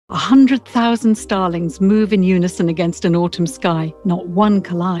100,000 starlings move in unison against an autumn sky. Not one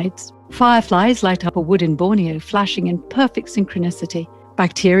collides. Fireflies light up a wood in Borneo, flashing in perfect synchronicity.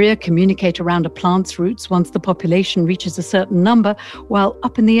 Bacteria communicate around a plant's roots once the population reaches a certain number, while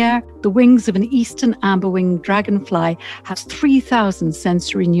up in the air, the wings of an eastern amber-winged dragonfly have 3,000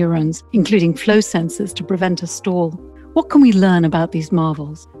 sensory neurons, including flow sensors to prevent a stall. What can we learn about these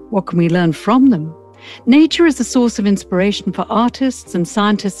marvels? What can we learn from them? Nature is a source of inspiration for artists and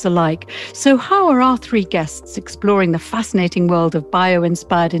scientists alike. So how are our three guests exploring the fascinating world of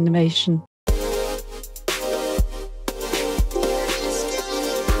bio-inspired innovation?